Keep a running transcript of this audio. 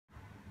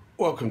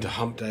Welcome to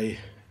Hump Day.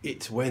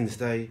 It's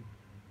Wednesday.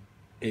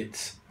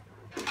 It's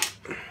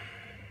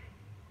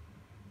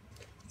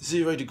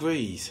 0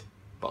 degrees,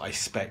 but I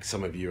expect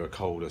some of you are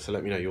colder, so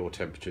let me know your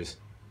temperatures,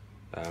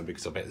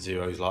 because I bet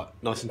zero's like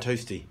nice and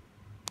toasty.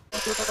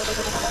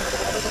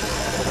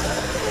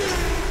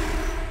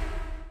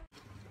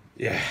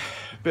 Yeah,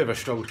 a bit of a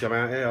struggle to come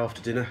out here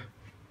after dinner.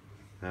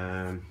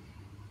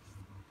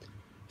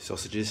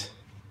 Sausages,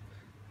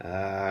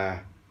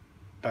 but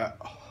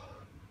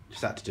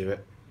just had to do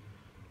it.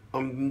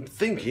 I'm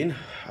thinking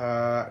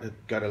to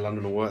go to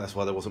London or work. That's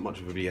why there wasn't much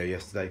of a video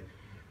yesterday.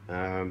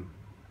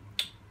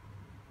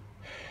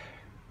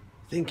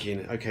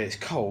 Thinking, okay, it's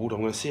cold.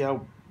 I'm going to see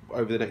how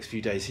over the next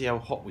few days, see how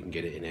hot we can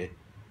get it in here.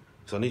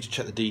 So I need to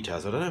check the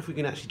details. I don't know if we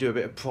can actually do a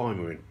bit of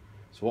primering.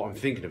 So what I'm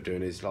thinking of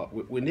doing is, like,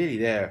 we're nearly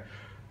there.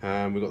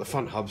 We've got the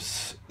front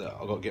hubs that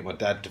I've got to get my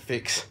dad to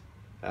fix.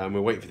 We're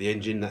waiting for the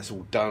engine. That's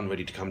all done,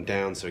 ready to come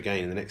down. So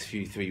again, in the next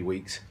 3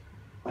 weeks,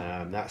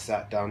 that's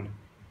that done.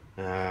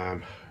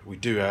 We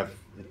do have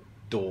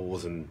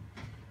doors and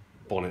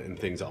bonnet and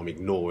things that I'm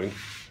ignoring,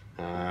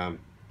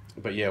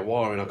 but yeah,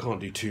 wiring I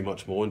can't do too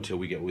much more until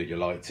we get all your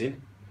lights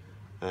in.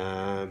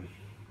 So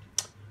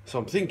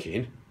I'm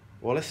thinking,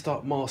 well, let's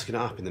start masking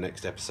it up in the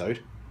next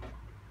episode,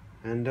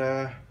 and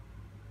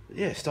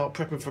yeah, start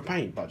prepping for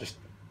paint. But just,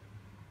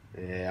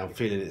 yeah, I'm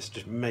feeling it's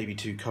just maybe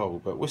too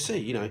cold, but we'll see.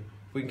 You know,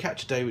 if we can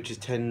catch a day which is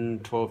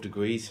 10-12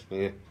 degrees,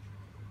 yeah,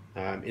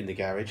 in the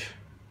garage,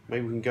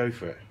 maybe we can go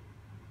for it.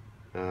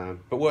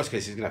 But worst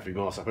case, it's going to have to be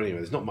masked up anyway.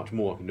 There's not much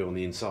more I can do on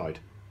the inside.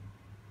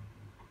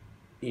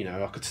 You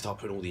know, I could start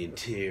putting all the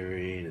interior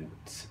in,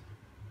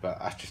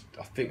 but I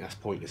think that's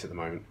pointless at the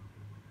moment.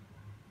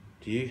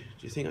 Do you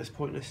think that's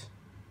pointless?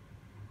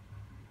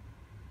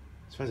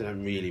 I suppose it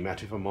don't really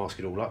matter if I mask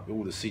it all up.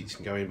 All the seats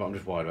can go in, but I'm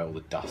just worried about all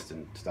the dust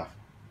and stuff.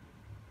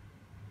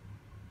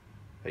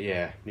 But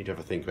yeah, need to have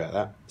a think about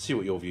that. See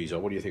what your views are.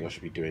 What do you think I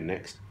should be doing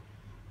next?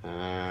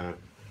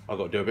 I've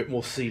got to do a bit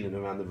more sealing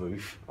around the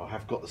roof. I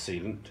have got the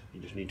sealant,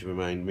 you just need to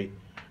remind me.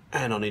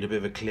 And I need a bit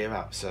of a clear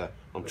up, so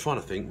I'm trying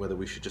to think whether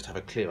we should just have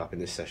a clear up in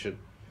this session.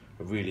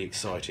 A really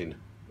exciting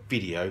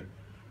video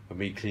of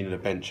me cleaning a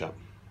bench up.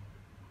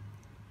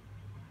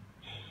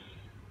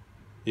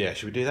 Yeah,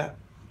 should we do that?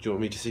 Do you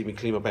want me to see me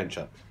clean my bench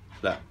up?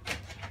 Look.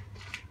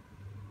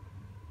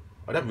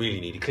 I don't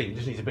really need it clean, it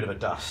just needs a bit of a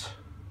dust.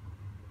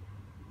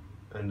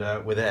 And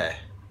we're there.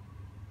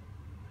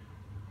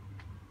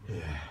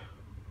 Yeah.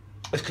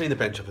 Let's clean the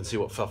bench up and see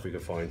what fluff we can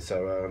find.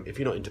 So if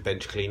you're not into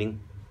bench cleaning,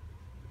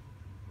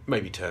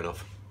 maybe turn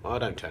off. Oh,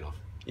 don't turn off.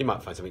 You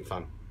might find something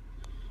fun.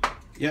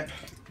 Yep,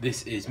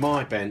 this is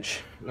my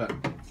bench. Look,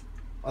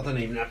 I don't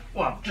even know.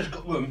 Well, I've just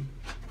got room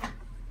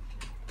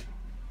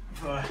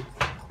for a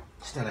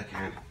Stella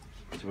can.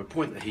 So we'll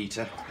point the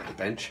heater at the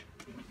bench.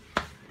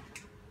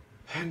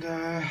 And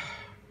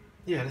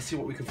yeah, let's see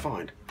what we can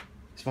find.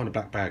 Let's find a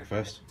black bag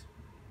first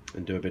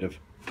and do a bit of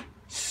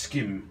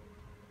skim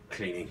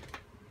cleaning.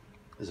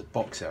 There's a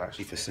box there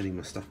actually for sending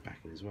my stuff back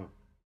in as well.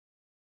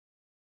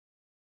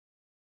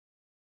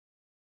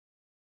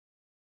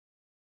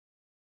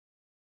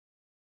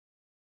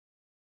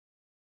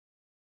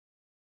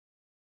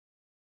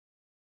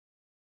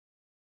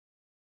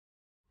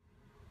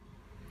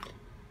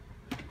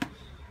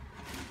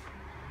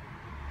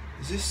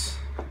 Is this?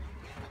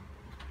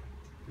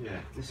 Yeah,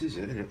 this is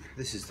it, isn't it?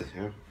 This is the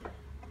here.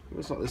 It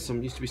looks like there's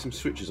used to be some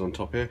switches on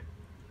top here.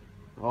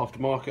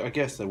 Aftermarket, I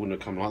guess they wouldn't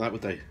have come like that,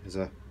 would they?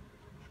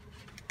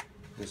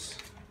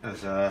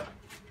 As a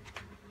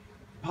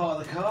part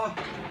of the car.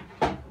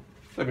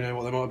 Let me know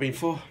what they might have been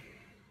for.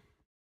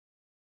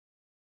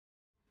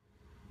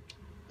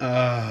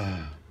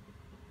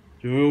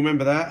 Do you all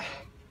remember that?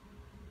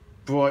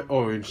 Bright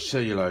orange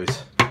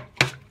cellulose.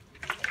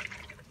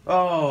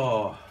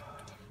 Oh,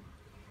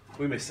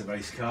 we missed the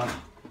race car.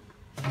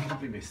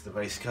 We missed the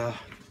race car.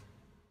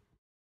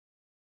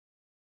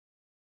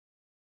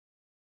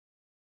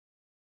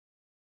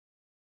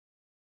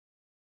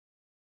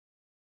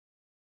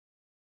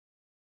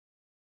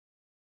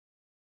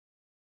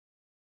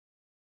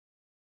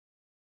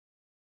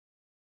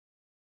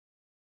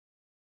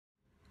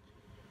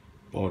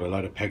 Borrowed a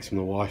load of pegs from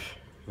the wife.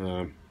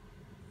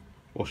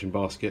 Washing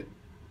basket.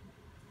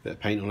 Bit of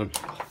paint on them.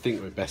 I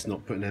think we're best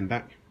not putting them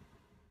back.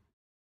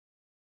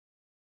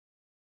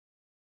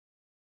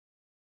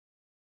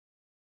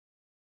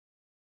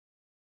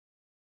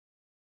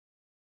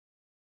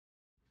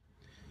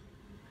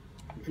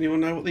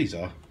 Anyone know what these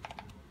are?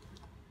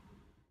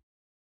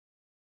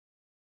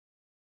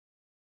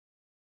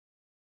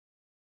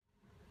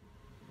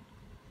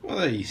 What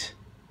are these?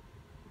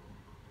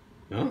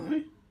 Aren't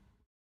they?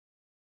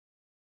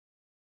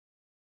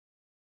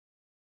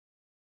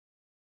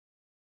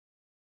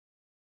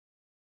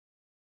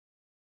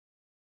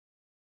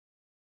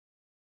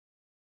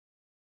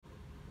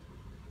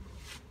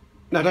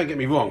 Now, don't get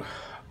me wrong,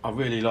 I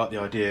really like the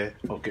idea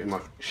of getting my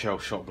shell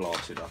shot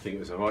blasted. I think it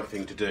was the right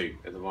thing to do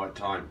at the right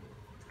time.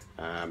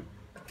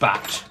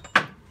 But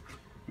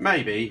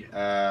maybe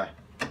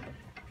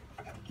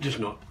just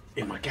not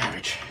in my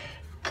garage.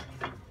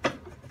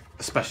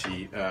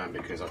 especially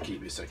because I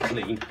keep it so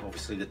clean.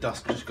 Obviously the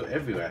dust just got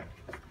everywhere.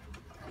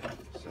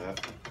 So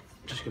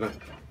just gonna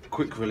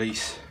quick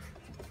release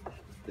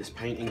this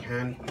painting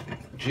hand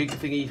jig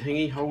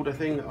thingy holder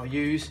thing that I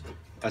use,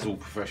 as all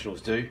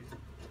professionals do.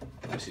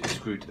 Obviously it's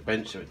screwed to the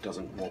bench so it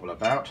doesn't wobble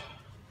about.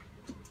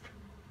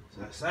 So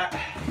that's that.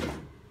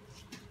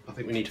 I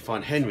think we need to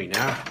find Henry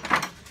now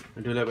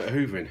and do a little bit of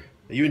hoovering.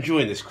 Are you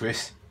enjoying this,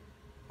 Chris?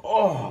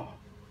 Oh,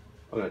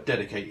 I'm going to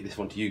dedicate this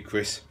one to you,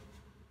 Chris.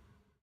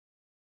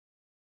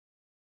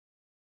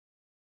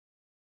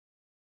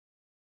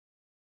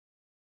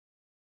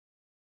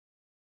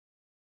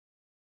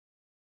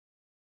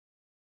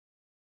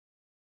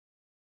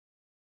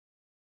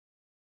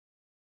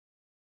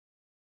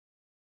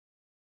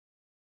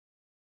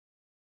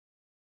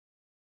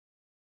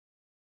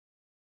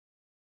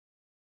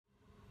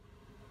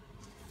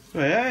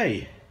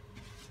 Hey,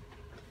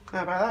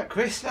 how about that,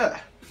 Chris? Look,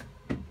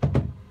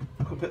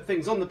 I can put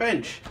things on the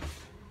bench.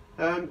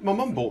 My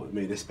mum bought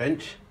me this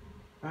bench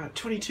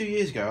 22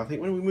 years ago, I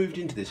think, when we moved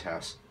into this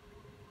house.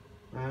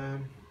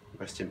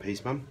 Rest in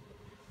peace, Mum.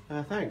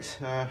 Thanks.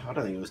 I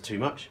don't think it was too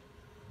much.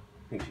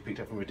 I think she picked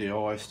it up from a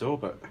DIY store,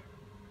 but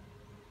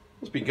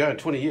it's been going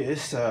 20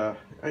 years. Ain't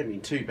been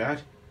too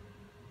bad.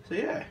 So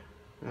yeah,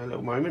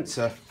 little moments.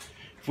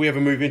 If we ever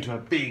move into a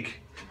big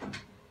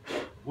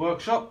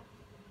workshop,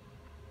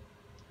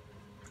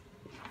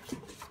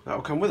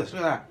 that'll come with us.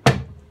 Look at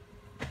that.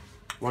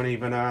 Won't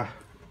even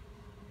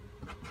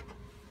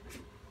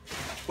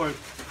won't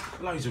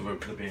loads of room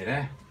for the beer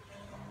there.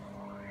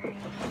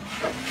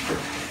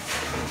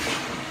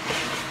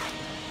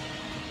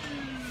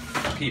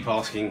 I keep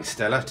asking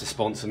Stella to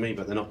sponsor me,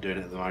 but they're not doing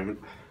it at the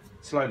moment.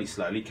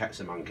 Slowly, catch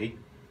the monkey.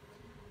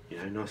 You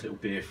know, nice little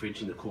beer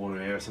fridge in the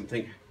corner here or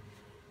something,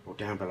 or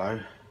down below.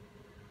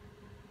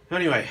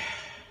 Anyway,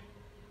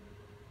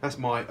 that's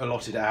my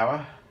allotted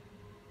hour.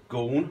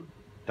 Gone.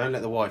 Don't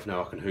let the wife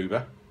know I can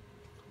hoover.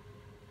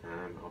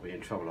 I'll be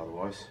in trouble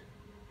otherwise.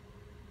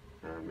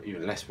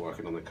 Even less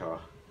working on the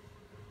car.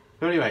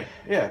 But anyway,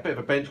 yeah, a bit of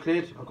a bench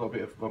cleared. I've got a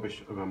bit of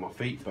rubbish around my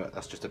feet, but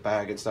that's just a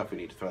bag and stuff we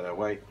need to throw that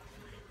away.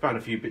 Found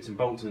a few bits and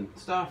bolts and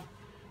stuff.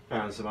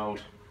 Found some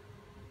old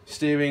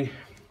steering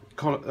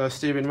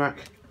rack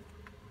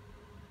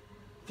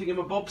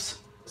thingamabobs,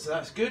 so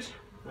that's good.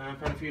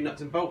 Found a few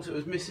nuts and bolts that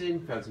was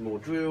missing. Found some more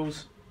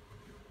drills.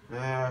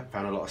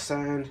 Found a lot of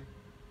sand.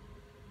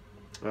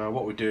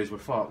 What we do is we'll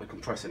fire up the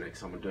compressor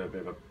next time and do a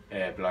bit of an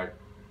air blow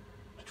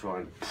to try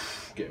and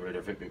get rid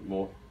of it a bit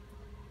more.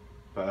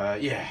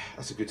 But yeah,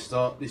 that's a good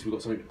start. At least we've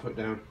got something to put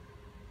down.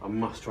 I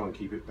must try and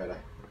keep it better.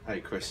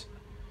 Hey, Chris.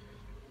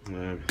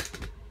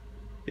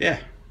 Yeah.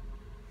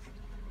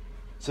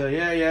 So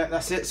yeah,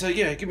 that's it. So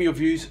yeah, give me your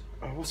views.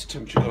 What's the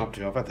temperature gone up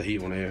to? I've had the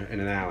heat on here in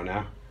an hour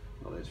now.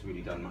 Not that it's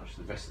really done much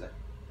to the rest of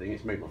the thing.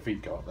 It's made my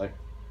feet go up though.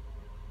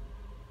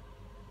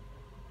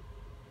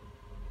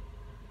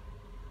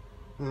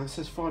 It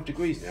says 5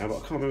 degrees now, but I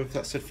can't remember if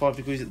that said 5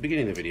 degrees at the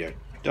beginning of the video.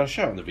 Did I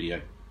show it on the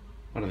video?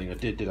 I don't think I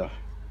did I?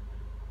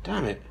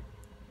 Damn it.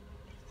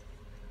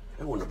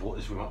 I wouldn't have brought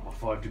this room up by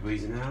 5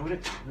 degrees an hour, would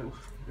it?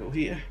 Little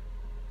heater.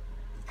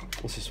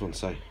 What's this one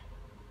say?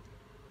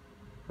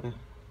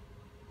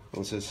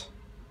 One says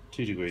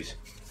 2 degrees.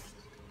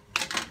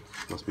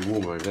 Must be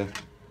warmer over there.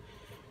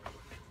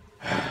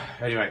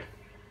 Anyway.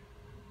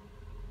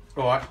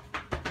 Alright.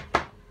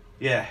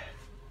 Yeah.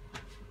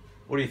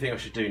 What do you think I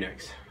should do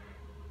next?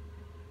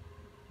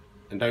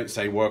 And don't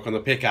say work on the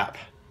pickup.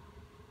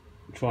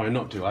 I'm trying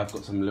not to. I've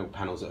got some little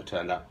panels that have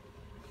turned up.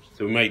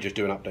 So we may just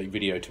do an update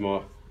video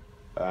tomorrow.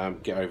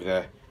 Get over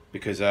there.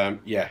 Because,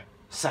 yeah,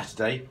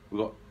 Saturday, we've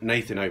got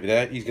Nathan over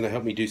there. He's going to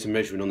help me do some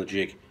measuring on the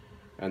jig.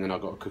 And then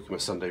I've got to cook him a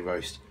Sunday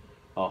roast.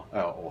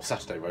 Or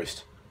Saturday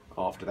roast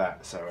after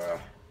that. So,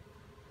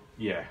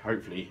 yeah,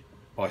 hopefully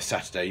by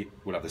Saturday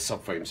we'll have the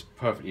subframes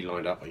perfectly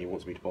lined up. And he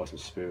wants me to buy some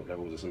spirit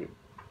levels or something.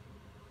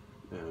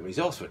 He's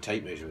asked for a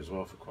tape measure as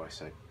well, for Christ's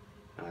sake.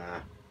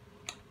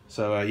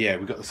 So yeah,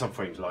 we've got the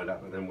subframes lined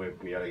up, and then we'll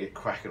be able to get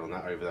cracking on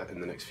that over that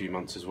in the next few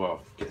months as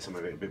well. Get some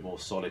of it a bit more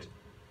solid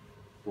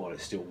while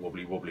it's still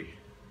wobbly.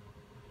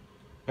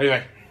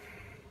 Anyway,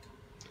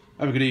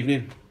 have a good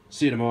evening.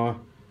 See you tomorrow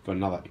for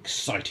another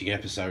exciting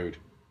episode.